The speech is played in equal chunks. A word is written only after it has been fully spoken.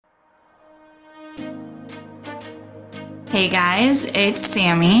Hey guys, it's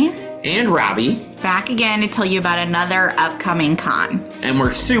Sammy. And Robbie. Back again to tell you about another upcoming con. And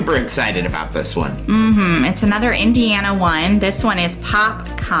we're super excited about this one. It's another Indiana one. This one is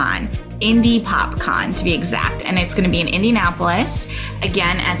PopCon. Indie PopCon to be exact. And it's going to be in Indianapolis,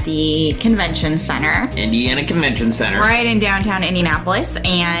 again at the Convention Center. Indiana Convention Center. Right in downtown Indianapolis.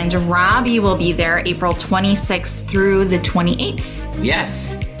 And Robbie will be there April 26th through the 28th.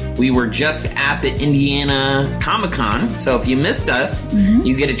 Yes. We were just at the Indiana Comic-Con, so if you missed us,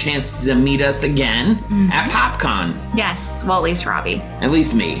 you get a chance to meet us again at PopCon. Yes, well, at least Robbie. At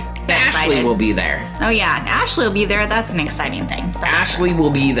least me. Ashley will be there. Oh yeah, Ashley will be there. That's an exciting thing. Ashley will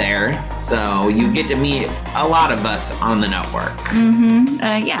be there, so you get to meet a lot of us on the network.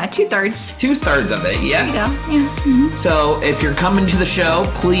 Yeah, 2/3. 2/3 of it, yes. There you go. Yeah. So if you're coming to the show,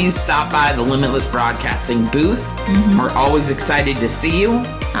 please stop by the Limitless Broadcasting booth. We're always excited to see you.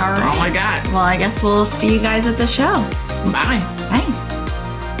 That's all I got. Well, I guess we'll see you guys at the show. Bye. Bye.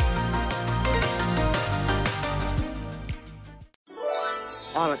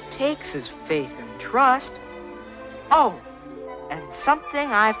 All it takes is faith and trust. Oh, and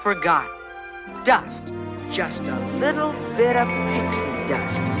something I forgot. Dust. Just a little bit of pixie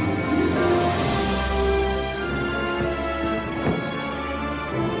dust.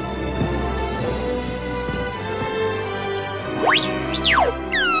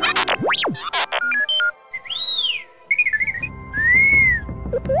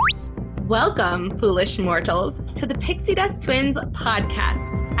 Welcome, foolish mortals, to the Pixie Dust Twins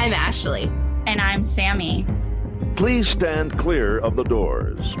podcast. I'm Ashley. And I'm Sammy. Please stand clear of the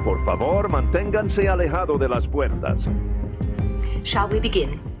doors. Por favor, manténganse alejado de las puertas. Shall we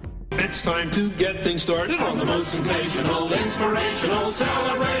begin? It's time to get things started on the most sensational, inspirational,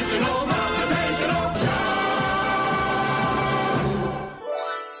 celebrational, motivational show.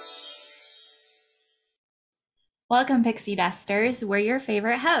 Welcome, Pixie Dusters. We're your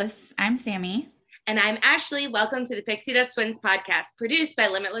favorite hosts. I'm Sammy. And I'm Ashley. Welcome to the Pixie Dust Twins podcast, produced by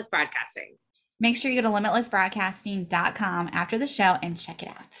Limitless Broadcasting. Make sure you go to limitlessbroadcasting.com after the show and check it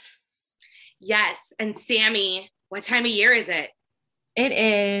out. Yes. And Sammy, what time of year is it? It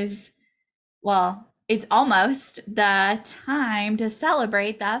is, well, it's almost the time to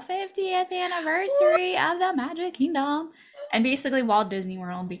celebrate the 50th anniversary of the Magic Kingdom and basically Walt Disney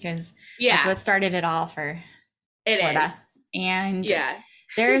World, because that's what started it all for Florida. And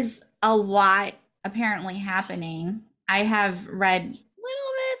there's a lot apparently happening. I have read little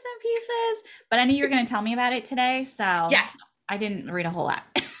bits and pieces, but I knew you were going to tell me about it today, so yes, I didn't read a whole lot.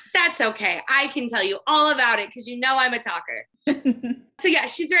 That's okay. I can tell you all about it because you know I'm a talker. So yeah,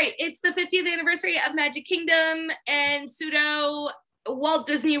 she's right. It's the 50th anniversary of Magic Kingdom and pseudo Walt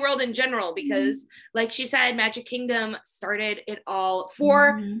Disney World in general, because like she said, Magic Kingdom started it all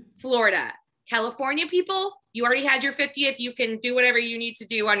for Florida. California people, you already had your 50th. You can do whatever you need to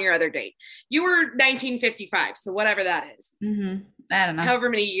do on your other date. You were 1955, so whatever that is. I don't know. However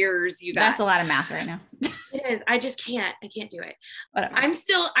many years you got. That's a lot of math right now. It is. I just can't. I can't do it. Whatever. I'm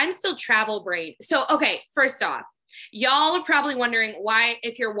still travel brain. So, okay, first off, y'all are probably wondering why,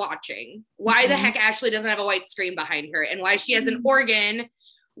 if you're watching, why the heck Ashley doesn't have a white screen behind her and why she has an organ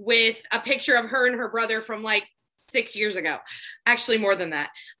with a picture of her and her brother from like 6 years ago. Actually, more than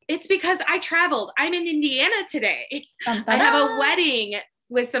that. It's because I traveled. I'm in Indiana today. I have a wedding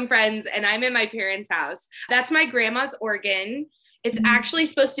with some friends and I'm in my parents' house. That's my grandma's organ. It's actually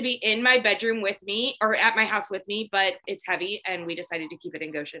supposed to be in my bedroom with me or at my house with me, but it's heavy and we decided to keep it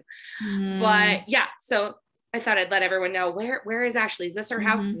in Goshen. But yeah, so I thought I'd let everyone know, where is Ashley? Is this her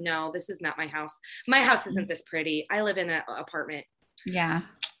house? No, this is not my house. My house isn't this pretty. I live in an apartment. Yeah.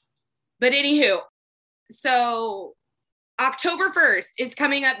 But anywho, so October 1st is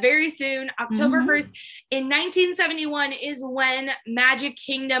coming up very soon. October 1st in 1971 is when Magic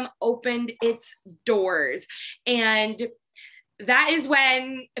Kingdom opened its doors. And that is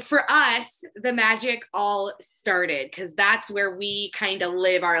when, for us, the magic all started, because that's where we kind of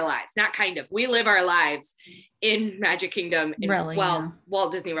live our lives. Not kind of. We live our lives in Magic Kingdom,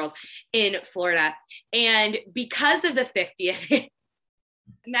 Walt Disney World in Florida. And because of the 50th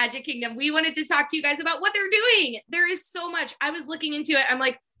Magic Kingdom, we wanted to talk to you guys about what they're doing. There is so much. I was looking into it. I'm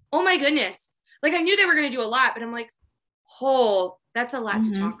like, oh my goodness. Like, I knew they were going to do a lot, but I'm like, that's a lot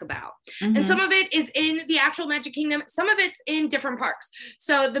to talk about. And some of it is in the actual Magic Kingdom. Some of it's in different parks.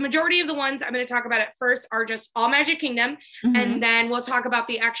 So the majority of the ones I'm going to talk about at first are just all Magic Kingdom. And then we'll talk about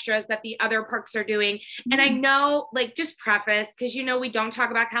the extras that the other parks are doing. And I know, like, just preface, because, you know, we don't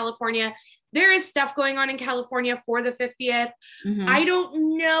talk about California. there is stuff going on in California for the 50th. Mhm. I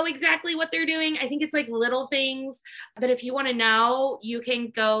don't know exactly what they're doing. I think it's like little things, but if you want to know, you can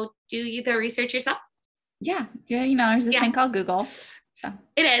go do the research yourself. Yeah. You know, there's this Yeah. thing called Google. So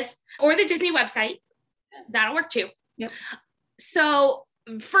It is, or the Disney website. That'll work too. Yep. So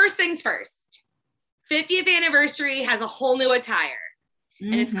first things first, 50th anniversary has a whole new attire,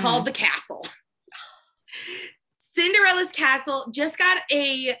 and it's Mhm. called the castle. Cinderella's castle just got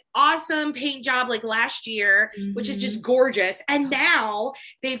a awesome paint job like last year, which is just gorgeous. And now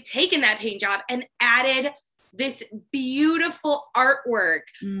they've taken that paint job and added this beautiful artwork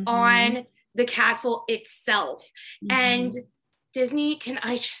Mhm. on the castle itself. Mhm. And Disney, can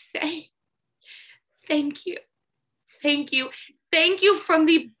I just say, thank you. Thank you. Thank you from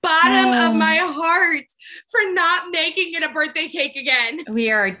the bottom of my heart for not making it a birthday cake again. We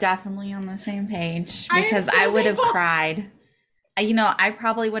are definitely on the same page I am because so I would have thankful. cried. You know, I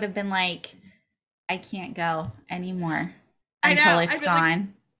probably would have been like, I can't go anymore I know. until I'd it's be like,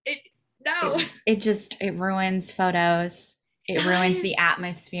 gone. No. It ruins photos. It ruins does. the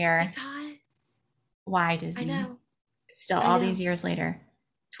atmosphere. It does. Why, Disney? I know. Still, I all know. these years later,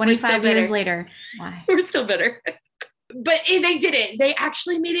 We're still 25 years bitter. later, why? We're still bitter. But they didn't. They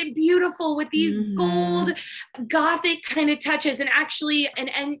actually made it beautiful with these Mhm. gold Gothic kind of touches. And actually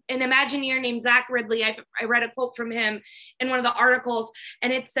an Imagineer named Zach Ridley, I read a quote from him in one of the articles,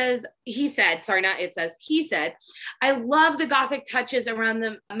 and he said, I love the Gothic touches around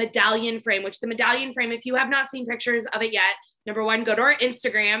the medallion frame, which the medallion frame, if you have not seen pictures of it yet, number one, go to our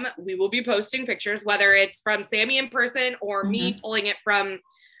Instagram. We will be posting pictures, whether it's from Sammy in person or me pulling it from,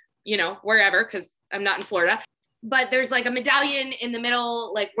 wherever, because I'm not in Florida. But there's like a medallion in the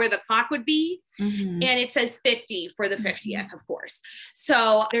middle, like where the clock would be. Mhm. And it says 50 for the 50th, of course.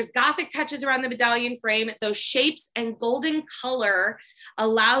 So there's Gothic touches around the medallion frame. Those shapes and golden color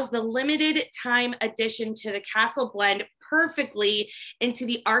allows the limited time addition to the castle blend perfectly into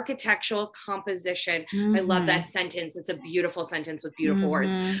the architectural composition. I love that sentence. It's a beautiful sentence with beautiful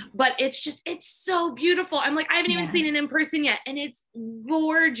words. But it's so beautiful. I'm like, I haven't even seen it in Yes. person yet. And it's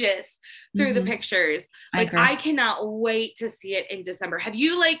gorgeous through the pictures. I Like, agree. I cannot wait to see it in December. Have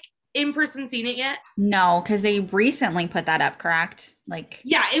you in person seen it yet? No, because they recently put that up, correct? Like,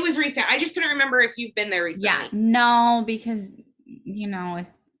 Yeah, it was recent. I just couldn't remember if you've been there recently. yeah, no, because,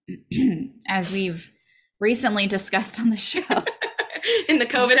 as we've recently discussed on the show, In the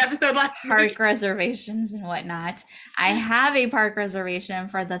COVID episode last park week. reservations and whatnot. I have a park reservation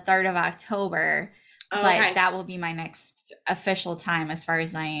for the 3rd of October, Oh, but okay. that will be my next official time as far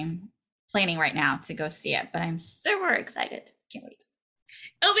as I am planning right now to go see it. But I'm super excited. Can't wait.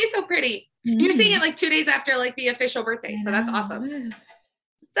 It'll be so pretty. You're seeing it 2 days after the official birthday. So that's awesome.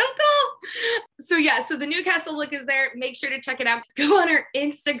 So cool. So yeah, so the Newcastle look is there. Make sure to check it out. Go on our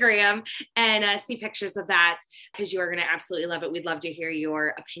Instagram and see pictures of that because you are going to absolutely love it. We'd love to hear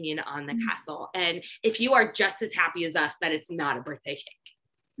your opinion on the castle. And if you are just as happy as us that it's not a birthday cake,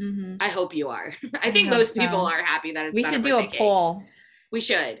 Mm-hmm. I hope you are. I think hope most so. people are happy that it's We not should a do a birthday cake. poll, We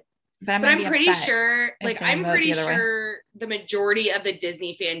should. but I'm, But gonna I'm be pretty upset sure, if they I'm vote pretty the other way. sure the majority of the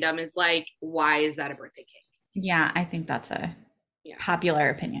Disney fandom is like, why is that a birthday cake? Yeah, I think that's a Yeah. popular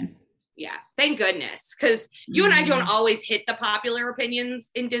opinion. Yeah, thank goodness. Because you and I don't Mhm. always hit the popular opinions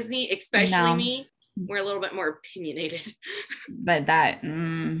in Disney, especially No. me. We're a little bit more opinionated. But that,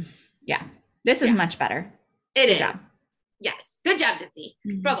 yeah, this is Yeah. much better. It Good is. job. Yes. Good job, Disney.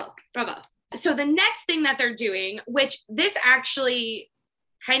 Mhm. Bravo. Bravo. So the next thing that they're doing, which this actually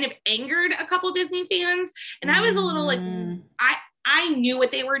kind of angered a couple Disney fans, and I was a little like, Mm. I knew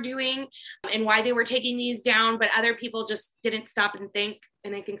what they were doing and why they were taking these down, but other people just didn't stop and think.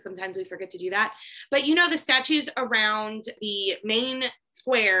 And I think sometimes we forget to do that. But the statues around the main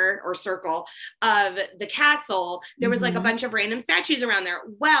square or circle of the castle, there was like a Mhm. bunch of random statues around there.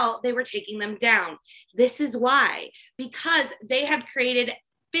 Well, they were taking them down. This is why, because they have created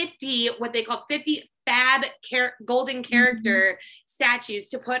 50, what they call 50 fab golden character statues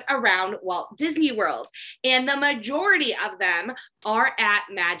to put around Walt Disney World. And the majority of them are at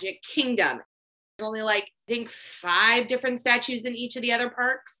Magic Kingdom. There's only I think 5 different statues in each of the other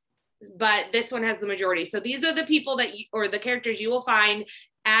parks, but this one has the majority. So these are the people or the characters you will find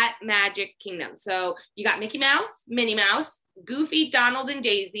at Magic Kingdom. So you got Mickey Mouse, Minnie Mouse, Goofy, Donald and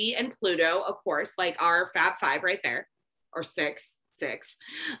Daisy, and Pluto, of course, like our Fab 5 right there, or 6.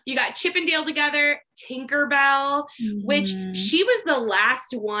 You got Chip and Dale together, Tinkerbell, which Mhm. she was the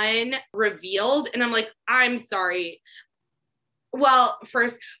last one revealed. And I'm like, I'm sorry. Well,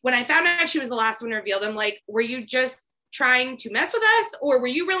 first, when I found out she was the last one revealed, I'm like, were you just trying to mess with us, or were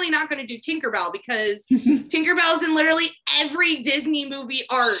you really not going to do Tinkerbell? Because Tinkerbell's in literally every Disney movie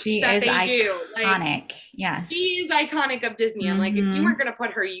art that they do. Iconic. Yes. She is iconic of Disney. I'm like, if you weren't going to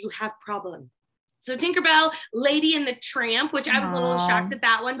put her, you have problems. So Tinkerbell, Lady and the Tramp, which I was a little shocked at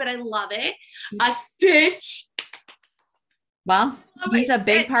that one, but I love it. A Stitch. Well, he's a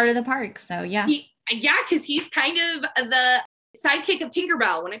big part of the park, so yeah. Because he's kind of the sidekick of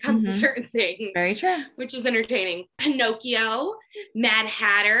Tinkerbell when it comes to certain things. Very true. Which is entertaining. Pinocchio, Mad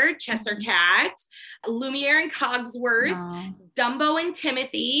Hatter, Cheshire Cat, Lumiere and Cogsworth, Dumbo and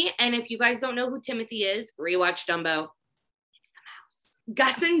Timothy. And if you guys don't know who Timothy is, rewatch Dumbo. It's the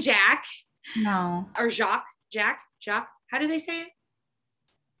mouse. Gus and Jack. No. Or Jacques. How do they say it?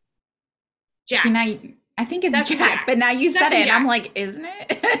 Jack. See, now I think it's Jack, but now you said it, and I'm like, isn't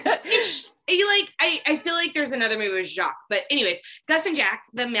it? I feel like there's another movie with Jacques, but anyways, Gus and Jack,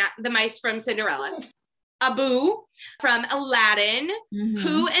 the mice from Cinderella, Abu from Aladdin,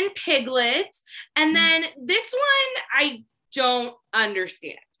 Pooh and Piglet, and then this one I don't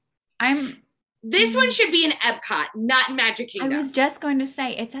understand. This one should be in Epcot, not in Magic Kingdom. I was just going to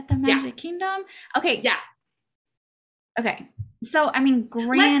say it's at the Magic Kingdom. Okay. Yeah. Okay. So, I mean,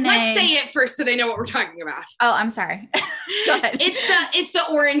 granted. Let's say it first so they know what we're talking about. Oh, I'm sorry. Go ahead. It's the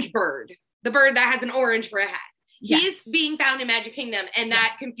orange bird. The bird that has an orange for a hat. He is being found in Magic Kingdom, and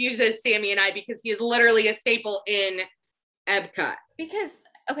that confuses Sammy and I because he is literally a staple in Epcot. Because,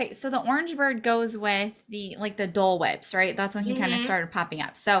 okay, so the orange bird goes with the Dole Whips, right? That's when he kind of started popping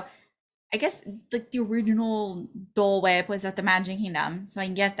up. So, I guess the original Dole Whip was at the Magic Kingdom, so I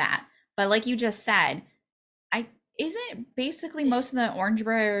can get that. But like you just said, isn't basically most of the Orange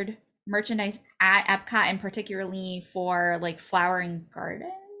Bird merchandise at Epcot, and particularly for Flowering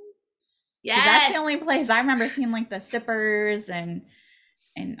Garden? Yes, that's the only place I remember seeing the sippers and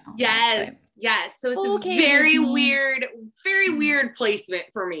all that. Yes. So it's a very weird placement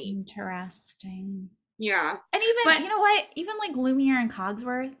for me. Interesting. Yeah, and even you know what? Even Lumiere and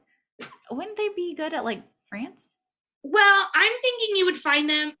Cogsworth, wouldn't they be good at France? Well, I'm thinking you would find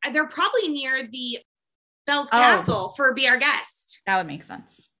them. They're probably near the Bell's Castle for Be Our Guest. That would make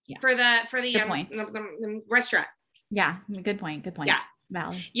sense. Yeah. For the restaurant. Yeah. Good point. Yeah.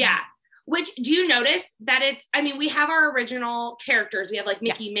 Valid. Yeah. Which, do you notice that we have our original characters. We have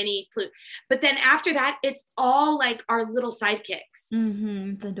Mickey, Minnie, Pluto. But then after that, it's all our little sidekicks.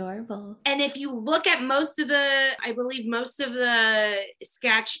 It's adorable. And if you look at most of the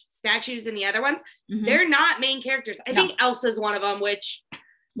statues and the other ones, they're not main characters. I think Elsa's one of them, which...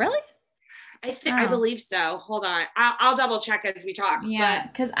 Really? I believe so. Hold on. I'll double check as we talk. Yeah,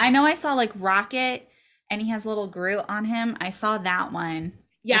 because I know I saw Rocket, and he has a little Groot on him. I saw that one.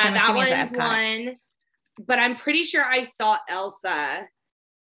 Yeah, that one's one. But I'm pretty sure I saw Elsa.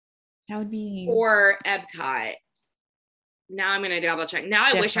 That would be for Epcot. Now I'm gonna double check.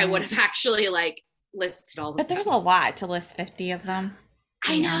 Now I wish I would have actually listed all of them. But there's a lot to list 50 of them.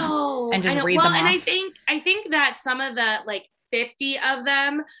 I know. And just read them off. And I think that some of the 50 of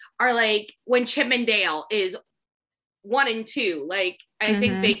them are when Chip and Dale is 1 and 2. I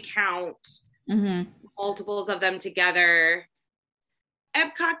think they count multiples of them together.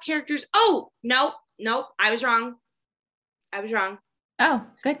 Epcot characters. Oh, nope. I was wrong. Oh,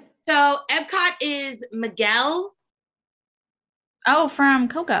 good. So Epcot is Miguel. Oh, from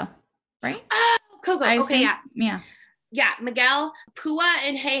Coco, right? Oh, Coco. Okay, yeah. Yeah, Miguel, Pua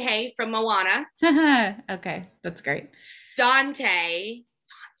and Hey Hey from Moana. Okay, that's great. Dante.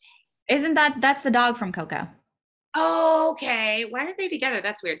 Isn't that's the dog from Coco? Okay. Why are they together?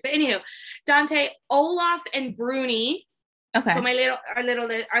 That's weird. But anywho, Dante, Olaf, and Bruni. Okay. So our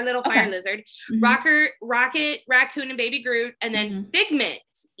little fire lizard. Rocket, Raccoon, and Baby Groot, and then Figment.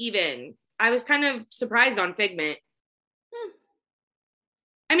 Even I was kind of surprised on Figment.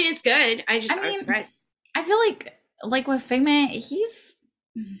 I mean, it's good. I was surprised. I feel like with Figment,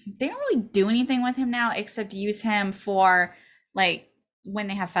 they don't really do anything with him now except use him for when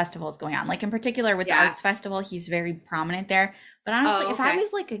they have festivals going on. In particular with the Arts Festival, he's very prominent there. But honestly, if I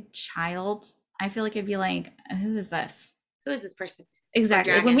was a child, I feel like it'd be who is this? Who is this person?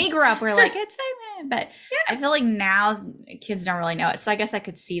 Exactly. When we grew up, we're it's Figment. But I feel now kids don't really know it. So I guess I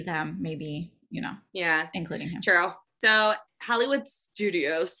could see them maybe, including him. True. So Hollywood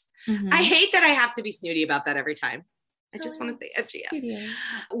Studios. I hate that I have to be snooty about that every time. I just want to say FGM.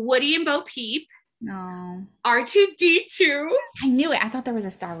 Woody and Bo Peep. No. R2-D2. I knew it. I thought there was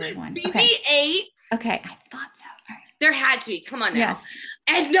a Star Wars one. BB-8. Okay, I thought so. All right. There had to be. Come on now. Yes.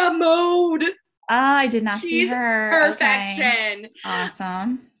 Edna Mode. I did not see her. Perfection. Okay.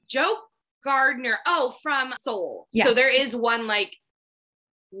 Awesome. Joe Gardner. Oh, from Soul. Yes. So there is one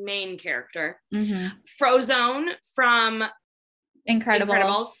main character. Mm-hmm. Frozone from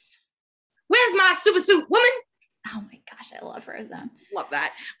Incredibles. Where's my super suit woman? Oh my gosh, I love Frozen. Love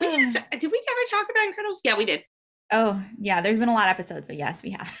that. Did we ever talk about Incredibles? Yeah, we did. Oh yeah, there's been a lot of episodes, but yes,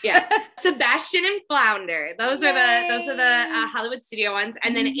 we have. Yeah. Sebastian and Flounder. Those are the Hollywood studio ones.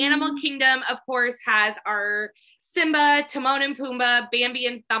 And then Animal Kingdom, of course, has our Simba, Timon and Pumbaa, Bambi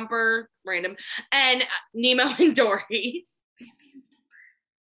and Thumper, random, and Nemo and Dory.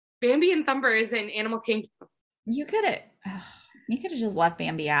 Bambi and Thumper is in Animal Kingdom. You could have just left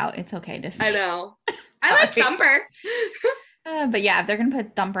Bambi out. It's okay to say. I know. I like Thumper. But yeah, if they're gonna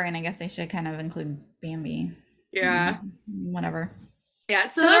put Thumper in, I guess they should kind of include Bambi. Yeah. Whatever. Yeah.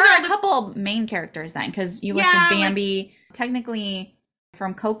 So those are a couple main characters then, because you listed Bambi. Technically,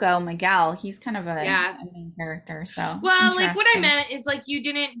 from Coco, Miguel, he's kind of a main character. So well, like what I meant is like you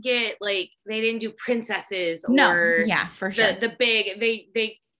didn't get like they didn't do princesses or for sure. The big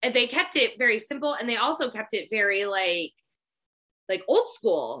they kept it very simple, and they also kept it very like old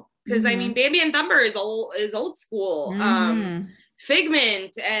school. Because I mean, Bambi and Thumper is old school.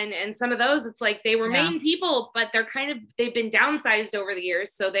 Figment and some of those, it's like they were main people, but they've been downsized over the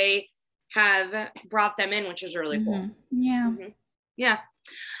years, so they have brought them in, which is really cool. Yeah.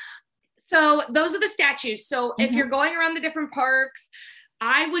 So those are the statues. So if you're going around the different parks,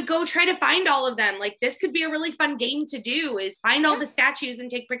 I would go try to find all of them. Like this could be a really fun game to do, is find all the statues and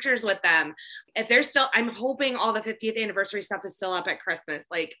take pictures with them. If they're still, I'm hoping all the 50th anniversary stuff is still up at Christmas.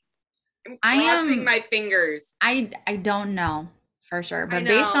 Like I'm crossing my fingers. I don't know for sure, but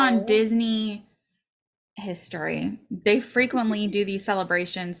based on Disney history, they frequently do these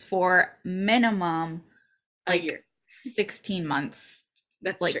celebrations for minimum like a year. 16 months.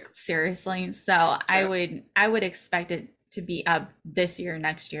 That's like true. Seriously. So I would expect it to be up this year,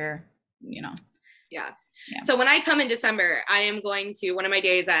 next year, Yeah. So when I come in December, I am going to one of my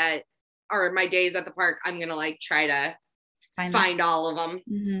days at the park, I'm going to like try to find all of them.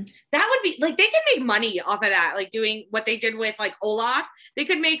 That would be like, they can make money off of that. Like doing what they did with like Olaf, they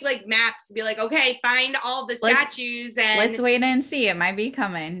could make like maps, be like, okay, find all the statues and let's wait and see. It might be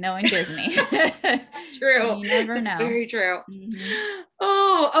coming, knowing Disney. It's true. You never know. Very true.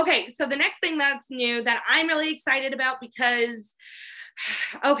 Oh, okay. So the next thing that's new that I'm really excited about because,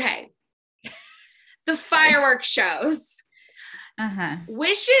 the fireworks shows.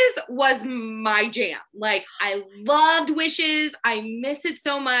 Wishes was my jam. Like I loved Wishes. I miss it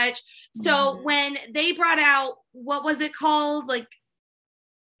so much. So when they brought out, what was it called? Like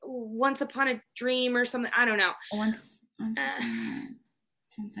Once Upon a Dream or something. I don't know. Once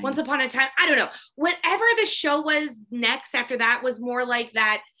Upon a Time. I don't know. Whatever the show was next after that was more like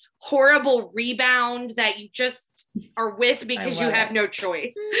that horrible rebound that you just are with because you have no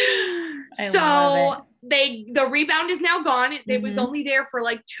choice. So the rebound is now gone. It was only there for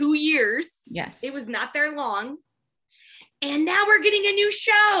like 2 years. Yes. It was not there long. And now we're getting a new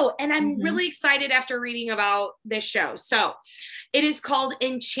show. And I'm really excited after reading about this show. So it is called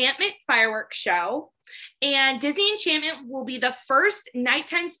Enchantment Fireworks Show. And Disney Enchantment will be the first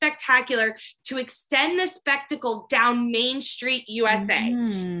nighttime spectacular to extend the spectacle down Main Street, USA.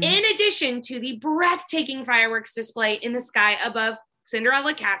 In addition to the breathtaking fireworks display in the sky above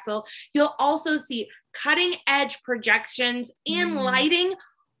Cinderella Castle, you'll also see cutting edge projections and lighting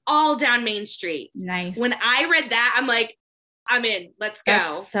all down Main Street. Nice. When I read that, I'm like, I'm in. Let's go.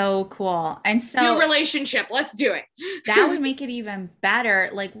 That's so cool. And so new relationship. Let's do it. That would make it even better.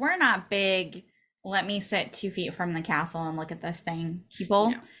 Like we're not big, let me sit 2 feet from the castle and look at this thing,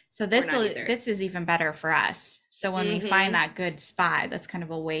 people. No, so this is even better for us. So when we find that good spot that's kind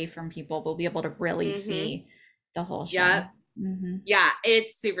of away from people, we'll be able to really see the whole show. Yeah,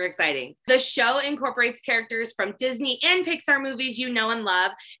 it's super exciting. The show incorporates characters from Disney and Pixar movies you know and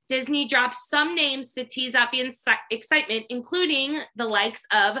love. Disney drops some names to tease out the excitement, including the likes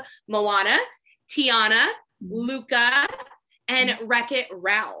of Moana, Tiana, Luca, and Wreck-It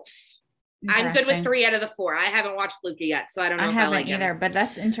Ralph. I'm good with 3 out of the 4. I haven't watched Luca yet, so I don't know if I like either. him. But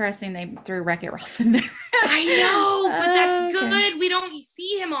that's interesting. They threw Wreck-It Ralph in there. I know, but that's good. We don't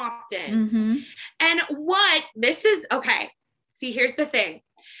see him often. And see, here's the thing.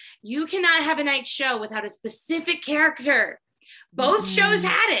 You cannot have a night show without a specific character. Both shows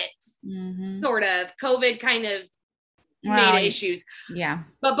had it, sort of. COVID kind of made issues. Yeah.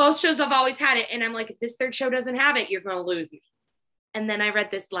 But both shows have always had it. And I'm like, if this third show doesn't have it, you're going to lose me. And then I read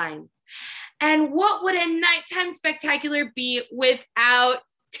this line. And what would a nighttime spectacular be without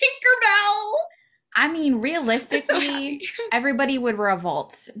Tinkerbell? I mean, realistically, everybody would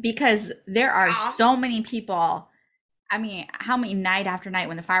revolt because there are so many people. I mean, how many night after night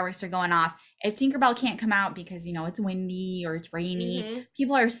when the fireworks are going off if Tinkerbell can't come out because, you know, it's windy or it's rainy,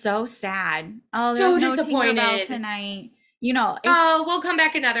 people are so sad. Oh, there's So no disappointed. Tinkerbell tonight. You know, it's, Oh, we'll come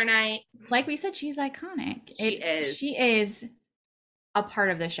back another night. like we said, she's iconic. She She is a part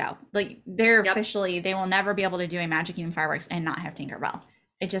of the show. Like they're officially, they will never be able to do a Magic Kingdom fireworks and not have Tinkerbell.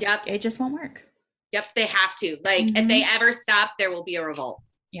 It just won't work. Yep, they have to. Like, if they ever stop, there will be a revolt.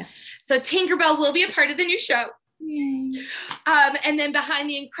 Yes. So Tinkerbell will be a part of the new show. Yay. And then behind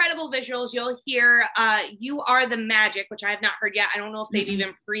the incredible visuals, you'll hear You Are the Magic, which I have not heard yet. I don't know if they've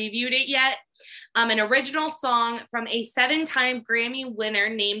even previewed it yet. An original song from a 7-time Grammy winner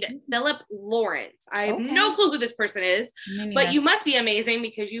named Philip Lawrence. I have no clue who this person is, but you must be amazing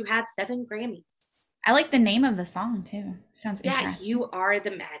because you have 7 Grammys. I like the name of the song too. Sounds interesting. You Are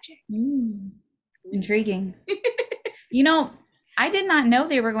the Magic. Intriguing. You know, I did not know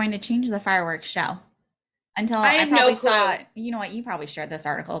they were going to change the fireworks show until I probably saw it. You know what? You probably shared this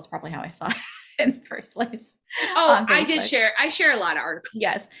article. It's probably how I saw it in the first place. Oh, I did share. I share a lot of articles.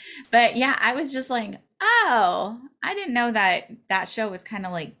 Yes. But yeah, I was just like, oh, I didn't know that show was kind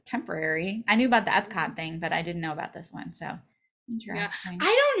of like temporary. I knew about the Epcot thing, but I didn't know about this one. So interesting. Yeah.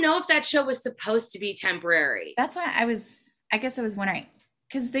 I don't know if that show was supposed to be temporary. That's why I guess I was wondering,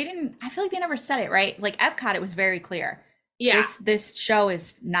 because I feel like they never said it, right? Like Epcot, it was very clear. Yeah. This show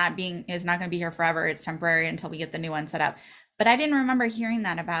is not going to be here forever. It's temporary until we get the new one set up. But I didn't remember hearing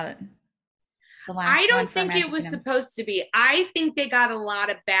that about the last one. I don't think it was supposed to be. I think they got a lot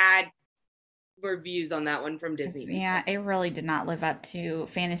of bad reviews on that one from Disney. Yeah, it really did not live up to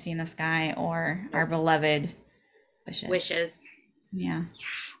Fantasy in the Sky or our beloved Wishes. Yeah.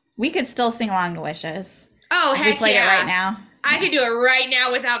 We could still sing along to Wishes. Oh, heck yeah. We played it right now. I could do it right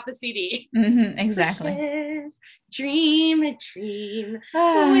now without the CD. Exactly. Wishes, dream a dream,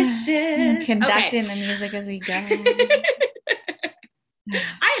 wishes. Conducting the music as we go.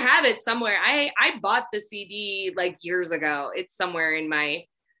 I have it somewhere. I bought the CD like years ago. It's somewhere in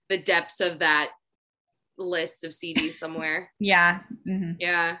the depths of that list of CDs somewhere. Yeah.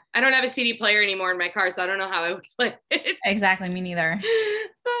 Yeah. I don't have a CD player anymore in my car, so I don't know how I would play it. Exactly. Me neither.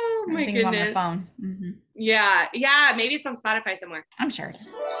 Oh my goodness. On my phone. Yeah. Yeah. Maybe it's on Spotify somewhere. I'm sure it is.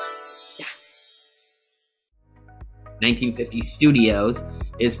 1950 Studios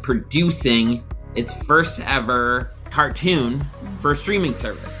is producing its first ever cartoon for a streaming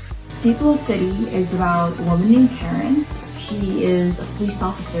service. Duplo City is about a woman named Karen. She is a police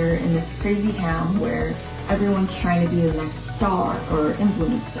officer in this crazy town where everyone's trying to be the next star or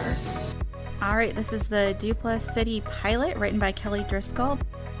influencer. All right, this is the Duplo City pilot written by Kelly Driscoll.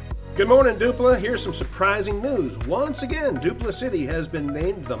 Good morning, Duplo. Here's some surprising news. Once again, Duplo City has been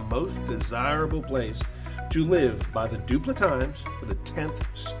named the most desirable place to live by the Duplo Times for the 10th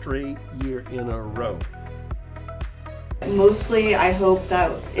straight year in a row. Mostly, I hope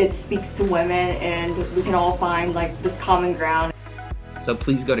that it speaks to women and we can all find like this common ground. So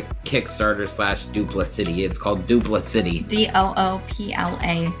please go to Kickstarter/Duplo City. It's called Duplo City.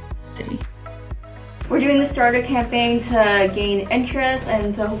 DOOPLA City. We're doing the starter campaign to gain interest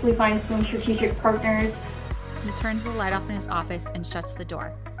and to hopefully find some strategic partners. He turns the light off in his office and shuts the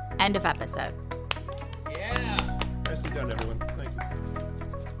door. End of episode. Yeah. Nicely done, everyone. Thank you.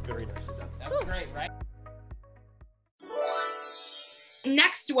 Very nicely done. That was great, right?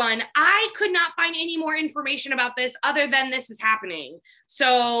 Next one, I could not find any more information about this other than this is happening.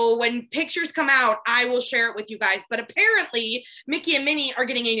 So when pictures come out, I will share it with you guys. But apparently, Mickey and Minnie are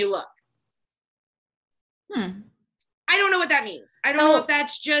getting a new look. I don't know what that means. I don't know if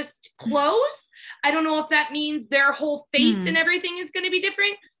that's just clothes. I don't know if that means their whole face and everything is going to be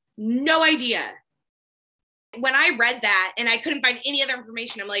different. No idea. When I read that and I couldn't find any other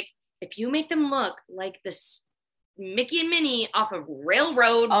information, I'm like, if you make them look like this Mickey and Minnie off of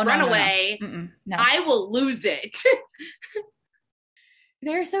Railroad Runaway, No. I will lose it.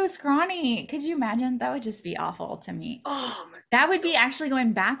 They're so scrawny. Could you imagine? That would just be awful to me. Oh, that would be actually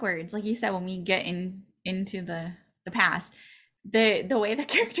going backwards. Like you said, when we get into the past, the way the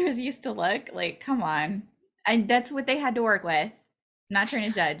characters used to look, like, come on. And that's what they had to work with. Not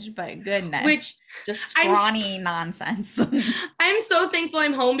trying to judge, but goodness. Which just scrawny nonsense. I'm so thankful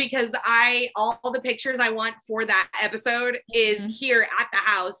I'm home because all the pictures I want for that episode is here at the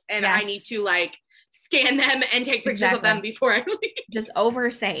house, and I need to like scan them and take pictures of them before I leave. Just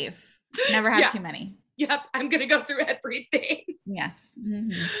oversave. Never have too many. Yep, I'm gonna go through everything. Yes.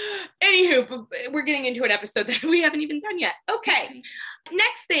 Anywho, we're getting into an episode that we haven't even done yet. Okay.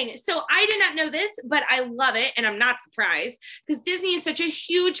 Next thing. So I did not know this, but I love it. And I'm not surprised because Disney is such a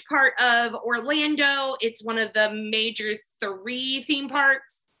huge part of Orlando. It's one of the major 3 theme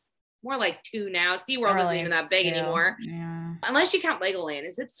parks. More like 2 now. SeaWorld isn't even that big anymore. Yeah. Unless you count Legoland.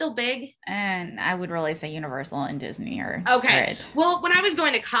 Is it still big? And I would really say Universal and Disney are Okay. it. Well, when I was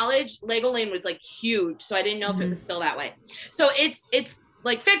going to college, Legoland was like huge, so I didn't know if it was still that way. So it's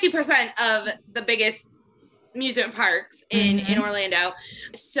like 50% of the biggest amusement parks in Orlando.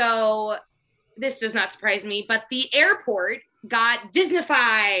 So this does not surprise me, but the airport got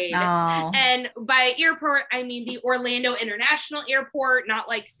Disneyfied. Oh. And by airport, I mean the Orlando International Airport, not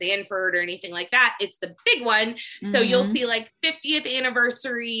like Sanford or anything like that. It's the big one. So you'll see like 50th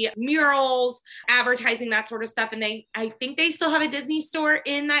anniversary murals, advertising, that sort of stuff. And I think they still have a Disney store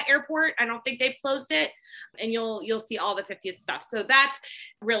in that airport. I don't think they've closed it. And you'll see all the 50th stuff. So that's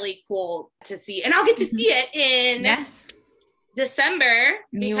really cool to see. And I'll get to see it in December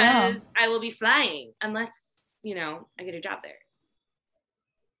because I will be flying unless, I get a job there.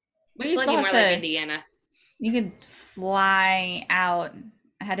 But you It's still looking have more to, like Indiana. You could fly out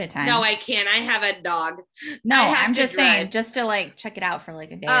ahead of time. No, I can't. I have a dog. No, I have I'm to just saying, drive. just to like check it out for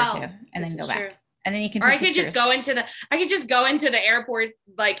like a day or two and then go back. True. And then you can Or take I could pictures. just go into the airport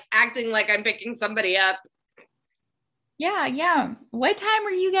like acting like I'm picking somebody up. Yeah. What time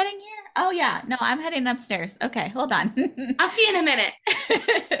are you getting here? Oh yeah. No, I'm heading upstairs. Okay, hold on. I'll see you in a minute.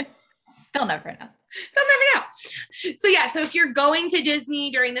 They'll never know. They'll never know. So yeah, so if you're going to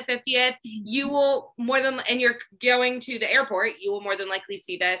Disney during the 50th, you will and you're going to the airport, you will more than likely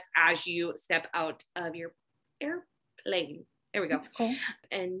see this as you step out of your airplane. There we go. That's cool.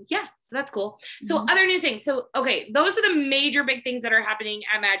 And yeah, so that's cool. So other new things. So, okay, those are the major big things that are happening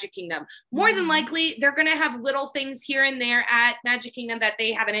at Magic Kingdom. More than likely, they're going to have little things here and there at Magic Kingdom that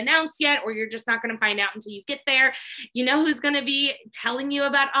they haven't announced yet, or you're just not going to find out until you get there. You know who's going to be telling you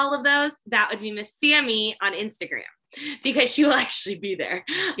about all of those? That would be Miss Sammy on Instagram, because she will actually be there.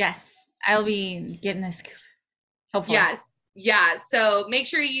 Yes, I'll be getting this scoop. Hopefully. Yes. Yeah, so make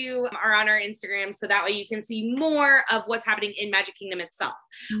sure you are on our Instagram so that way you can see more of what's happening in Magic Kingdom itself.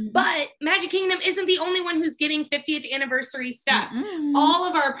 But Magic Kingdom isn't the only one who's getting 50th anniversary stuff. All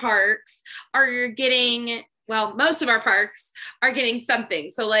of our parks are getting, most of our parks are getting something.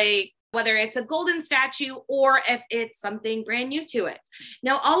 So like whether it's a golden statue or if it's something brand new to it.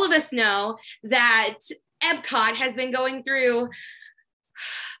 Now, all of us know that Epcot has been going through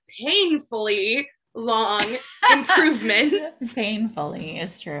painfully long improvements. Painfully,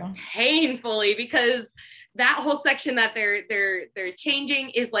 it's true. Painfully, because that whole section that they're changing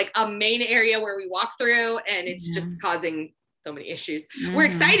is like a main area where we walk through, and it's just causing so many issues. We're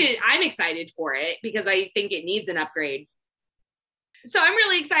excited. I'm excited for it because I think it needs an upgrade. So I'm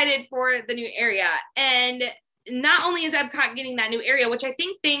really excited for the new area. And not only is Epcot getting that new area, which I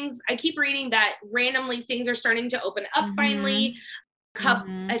keep reading that randomly things are starting to open up finally.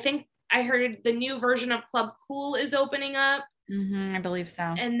 I think I heard the new version of Club Cool is opening up. I believe so.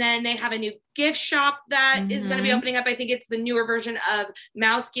 And then they have a new gift shop that is going to be opening up. I think it's the newer version of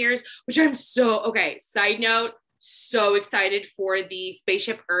Mouse Gears, which I'm side note, so excited for the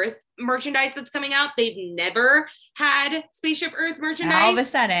Spaceship Earth merchandise that's coming out. They've never had Spaceship Earth merchandise. All of a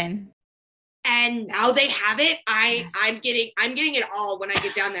sudden. And now they have it. I'm getting it all when I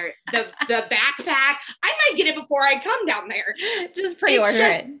get down there. The backpack, I might get it before I come down there. Just pre-order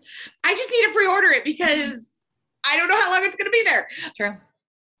it. I just need to pre-order it because I don't know how long it's going to be there. True.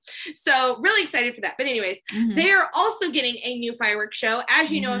 So really excited for that. But anyways, they're also getting a new fireworks show.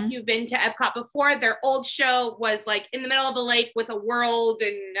 As you know, if you've been to Epcot before, their old show was like in the middle of the lake with a world,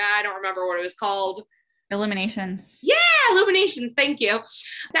 and I don't remember what it was called. Illuminations. Yeah, Illuminations. Thank you.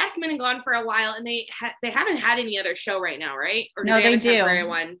 That's been gone for a while, and they haven't had any other show right now, right? Or no, they have a do. temporary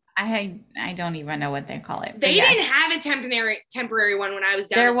one? I don't even know what they call it. They didn't have a temporary one when I was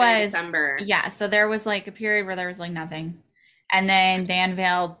down there in December. Yeah, so there was like a period where there was like nothing, and then they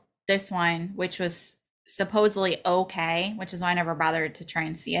unveiled this one, which was supposedly okay, which is why I never bothered to try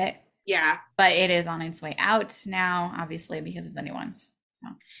and see it. Yeah, but it is on its way out now, obviously because of the new ones.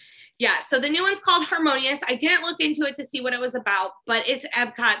 So. Yeah, so the new one's called Harmonious. I didn't look into it to see what it was about, but it's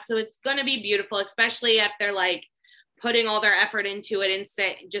Epcot, so it's going to be beautiful, especially if they're like putting all their effort into it and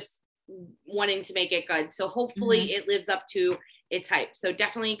just wanting to make it good. So hopefully it lives up to its hype. So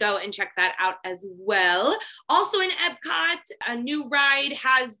definitely go and check that out as well. Also in Epcot, a new ride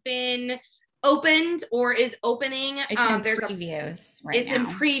has been opened or is opening. It's in previews right now. It's in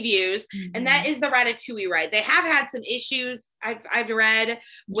previews, and that is the Ratatouille ride. They have had some issues I've read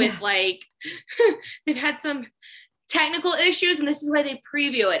with like they've had some technical issues, and this is why they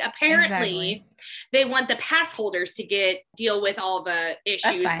preview it. Apparently they want the pass holders to deal with all the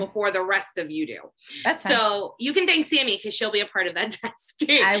issues before the rest of you do. That's so you can thank Sammy because she'll be a part of that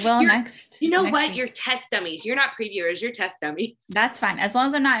testing. I will next. You know next what? week. You're test dummies. You're not previewers. You're test dummies. That's fine. As long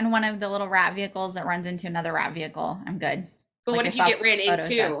as I'm not in one of the little rat vehicles that runs into another rat vehicle, I'm good. But Like, what I if you saw get ran photos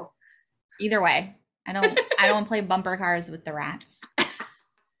into? of- Either way, I don't play bumper cars with the rats.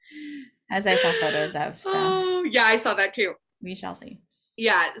 As I saw photos of, so Oh, yeah, I saw that too. we shall see.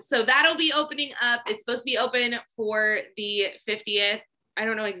 Yeah, so that'll be opening up. It's supposed to be open for the 50th. I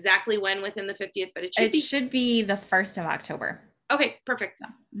don't know exactly when within the 50th, but it should be. The 1st of October. Okay, perfect. So,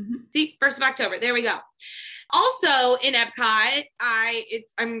 See, 1st of October. There we go. Also in Epcot,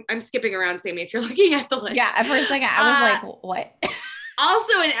 I'm skipping around, Sammy, if you're looking at the list. yeah, for a second, I was like, what?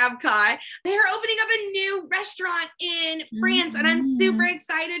 Also in Epcot, they're opening up a new restaurant in France, and I'm super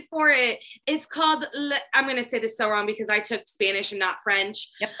excited for it. It's called, I'm going to say this so wrong because I took Spanish and not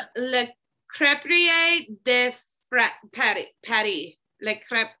French. Yep. Le Crêperie de Paris.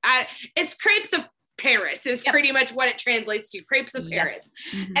 It's crepes of Paris is pretty much what it translates to. Crepes of Paris.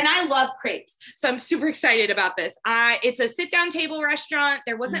 And I love crepes. So I'm super excited about this. It's a sit-down table restaurant.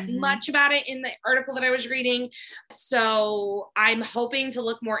 There wasn't much about it in the article that I was reading. So I'm hoping to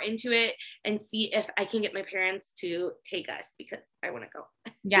look more into it and see if I can get my parents to take us because I want to go.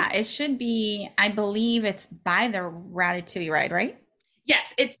 Yeah, it should be, I believe it's by the Ratatouille ride, right?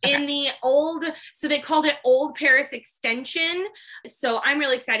 Yes, it's in the old, so they called it Old Paris Extension. So I'm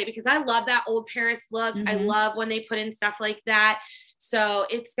really excited because I love that old Paris look. I love when they put in stuff like that. So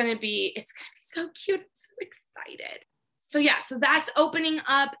it's gonna be so cute. I'm so excited. So yeah, so that's opening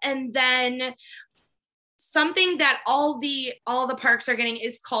up, and then something that all the parks are getting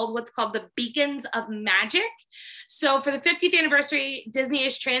is called what's called the Beacons of Magic. So for the 50th anniversary, Disney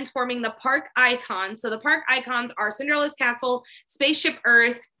is transforming the park icons. So the park icons are Cinderella's Castle, Spaceship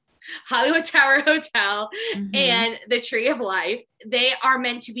Earth, Hollywood Tower Hotel, and the Tree of Life. They are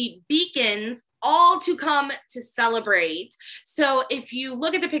meant to be beacons, all to come to celebrate. So if you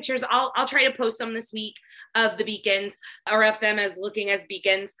look at the pictures, I'll try to post some this week of the beacons, or of them as looking as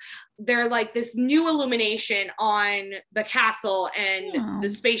beacons. They're like this new illumination on the castle and the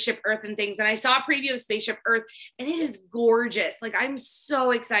Spaceship Earth and things. And I saw a preview of Spaceship Earth, and it is gorgeous. Like, I'm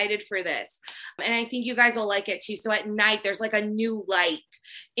so excited for this. And I think you guys will like it too. So at night, there's like a new light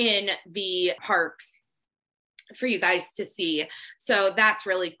in the parks for you guys to see. So that's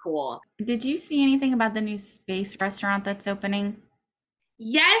really cool. Did you see anything about the new space restaurant that's opening?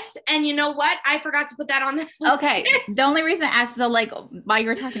 Yes, and you know what? I forgot to put that on this list. Okay, the only reason I asked, so like while you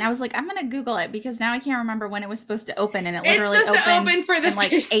were talking, I was like, I'm gonna Google it because now I can't remember when it was supposed to open, and it literally opens for in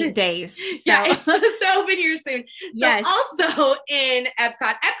like 8 days. So. Yeah, it's supposed to open here soon. So yes. Also in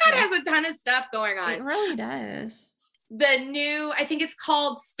Epcot has a ton of stuff going on. It really does. The new, I think it's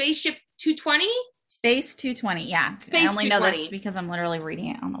called Spaceship 220. Space 220, yeah. Space I only know 220. this because I'm literally reading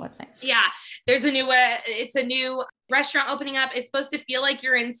it on the website. Yeah, there's a new, it's a new restaurant opening up. It's supposed to feel like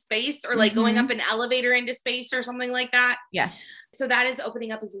you're in space or like going up an elevator into space or something like that. Yes. So that is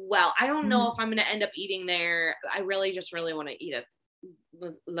opening up as well. I don't know if I'm going to end up eating there. I really want to eat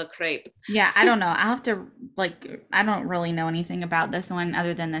Le Crepe. Yeah, I don't know. I'll have to, I don't really know anything about this one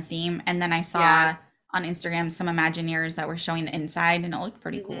other than the theme. And then I saw on Instagram some Imagineers that were showing the inside, and it looked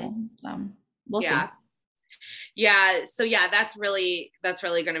pretty cool. So we'll see. Yeah. So yeah, that's really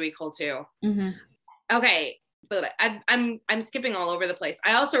going to be cool too. Okay. But I'm skipping all over the place.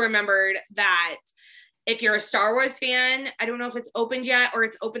 I also remembered that if you're a Star Wars fan, I don't know if it's opened yet or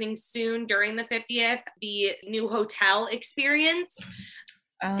it's opening soon during the 50th, the new hotel experience.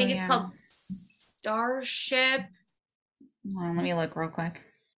 I think it's called Starship. Hold on, let me look real quick.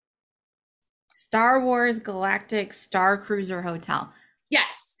 Star Wars Galactic Star Cruiser Hotel.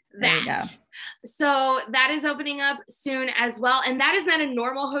 Yes, there you go. So that is opening up soon as well. And that is not a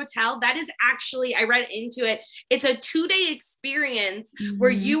normal hotel. That is actually, I read into it, it's a 2-day experience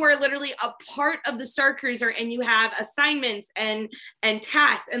where you are literally a part of the Star Cruiser, and you have assignments and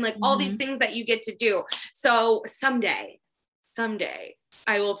tasks and like all these things that you get to do. So someday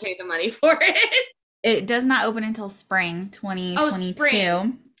I will pay the money for it. It does not open until spring 2022. Oh,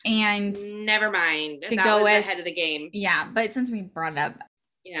 spring. And never mind. To that go was with ahead of the game. Yeah, but since we brought it up,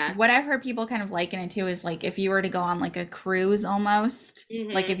 what I've heard people kind of liken it to is like if you were to go on like a cruise almost,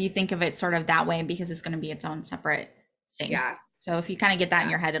 like if you think of it sort of that way, because it's going to be its own separate thing. Yeah. So if you kind of get that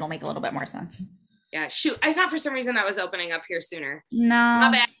in your head, it'll make a little bit more sense. Yeah. Shoot. I thought for some reason that was opening up here sooner. No.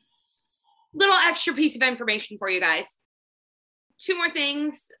 Not bad. Little extra piece of information for you guys. 2 more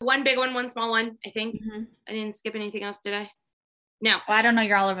things. 1 big one, 1 small one, I think. I didn't skip anything else, did I? No. Well, I don't know.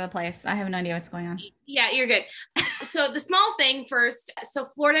 You're all over the place. I have no idea what's going on. Yeah, you're good. So the small thing first. So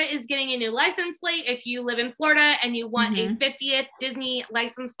Florida is getting a new license plate. If you live in Florida and you want a 50th Disney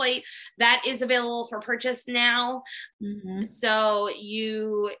license plate, that is available for purchase now. So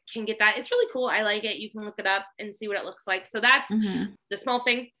you can get that. It's really cool. I like it. You can look it up and see what it looks like. So that's the small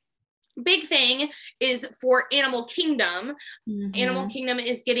thing. big thing is for Animal Kingdom. Mhm. Animal Kingdom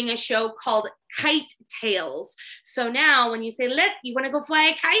is getting a show called Kite Tales. So now when you say, you want to go fly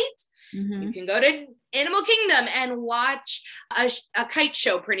a kite? Mhm. You can go to Animal Kingdom and watch a kite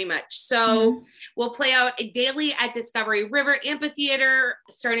show pretty much. So we'll play out daily at Discovery River Amphitheater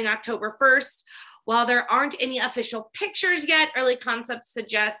starting October 1st. While there aren't any official pictures yet, early concepts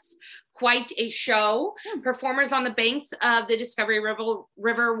suggest quite a show. Performers on the banks of the Discovery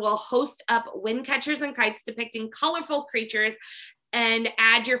River will host up wind catchers and kites depicting colorful creatures and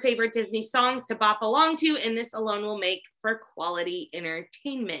add your favorite Disney songs to bop along to, and this alone will make for quality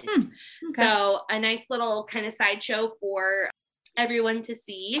entertainment. Okay. So a nice little kind of sideshow for everyone to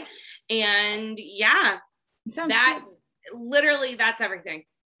see. And yeah, Sounds that cool. literally, that's everything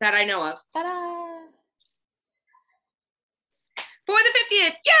that I know of. Ta-da! For the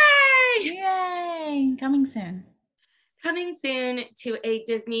 50th, yay! Yay! Coming soon. Coming soon to a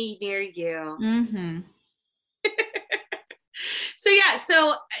Disney near you. Mm-hmm. So yeah,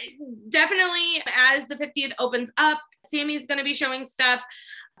 so definitely as the 50th opens up, Sammy's going to be showing stuff.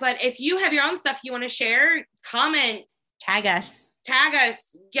 But if you have your own stuff you want to share, comment, Tag us.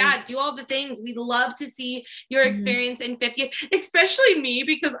 Yeah, do all the things. We'd love to see your experience in 50th, especially me,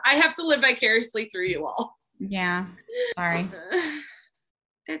 because I have to live vicariously through you all. Yeah. Sorry.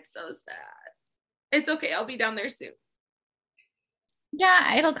 It's so sad. It's okay. I'll be down there soon.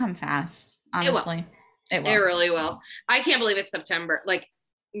 Yeah, it'll come fast. Honestly. It will. It really will. I can't believe it's September, like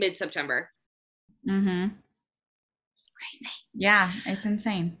mid-September. Mm-hmm. Crazy. Yeah, it's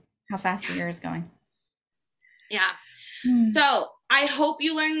insane how fast the year is going. Yeah. So I hope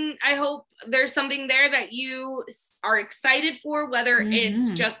there's something there that you are excited for, whether it's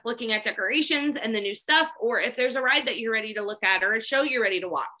just looking at decorations and the new stuff, or if there's a ride that you're ready to look at or a show you're ready to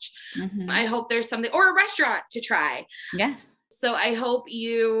watch. I hope there's something, or a restaurant to try. Yes. So I hope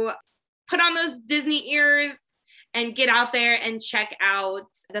you put on those Disney ears and get out there and check out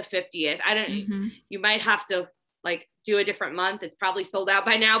the 50th. You might have to do a different month. It's probably sold out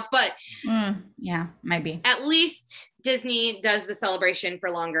by now, but yeah, might be. At least Disney does the celebration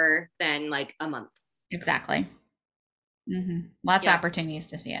for longer than a month. Exactly. Lots of opportunities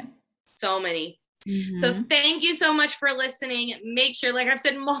to see it. So many. So thank you so much for listening. Make sure, like I've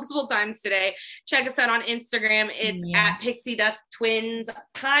said multiple times today, check us out on Instagram. It's at Pixie Dust Twins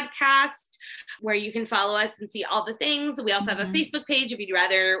Podcast, where you can follow us and see all the things. We also have a Facebook page if you'd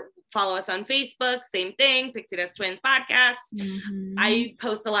rather follow us on Facebook. Same thing, Pixie Dust Twins Podcast. I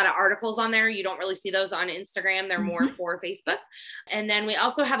post a lot of articles on there. You don't really see those on Instagram. They're more for Facebook. And then we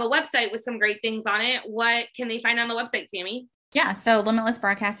also have a website with some great things on it. What can they find on the website, Sammy? Yeah, so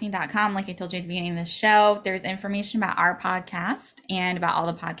limitlessbroadcasting.com, like I told you at the beginning of the show, there's information about our podcast and about all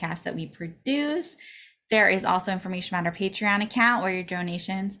the podcasts that we produce. There is also information about our Patreon account where your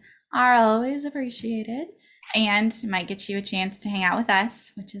donations are always appreciated and might get you a chance to hang out with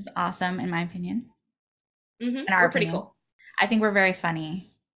us, which is awesome in my opinion. And we're pretty cool. I think we're very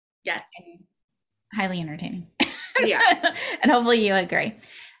funny. Yes. And highly entertaining. Yeah. And hopefully you agree.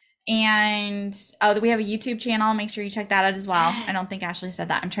 And we have a YouTube channel. Make sure you check that out as well. I don't think Ashley said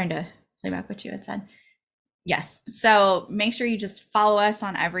that. I'm trying to play back what you had said. Yes. So make sure you just follow us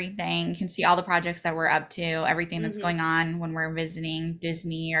on everything. You can see all the projects that we're up to, everything that's going on when we're visiting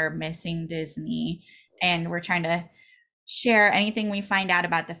Disney or missing Disney. And we're trying to share anything we find out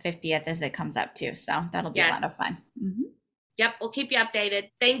about the 50th as it comes up too. So that'll be a lot of fun. Yep. We'll keep you updated.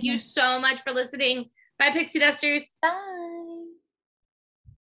 Thank you so much for listening. Bye, Pixie Dusters. Bye.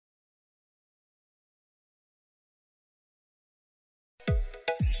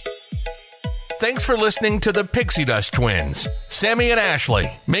 Thanks for listening to the Pixie Dust Twins, Sammy and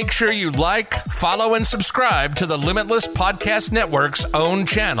Ashley. Make sure you like, follow, and subscribe to the Limitless Podcast Network's own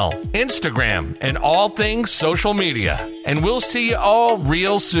channel, Instagram, and all things social media. And we'll see you all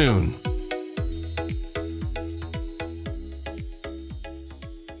real soon.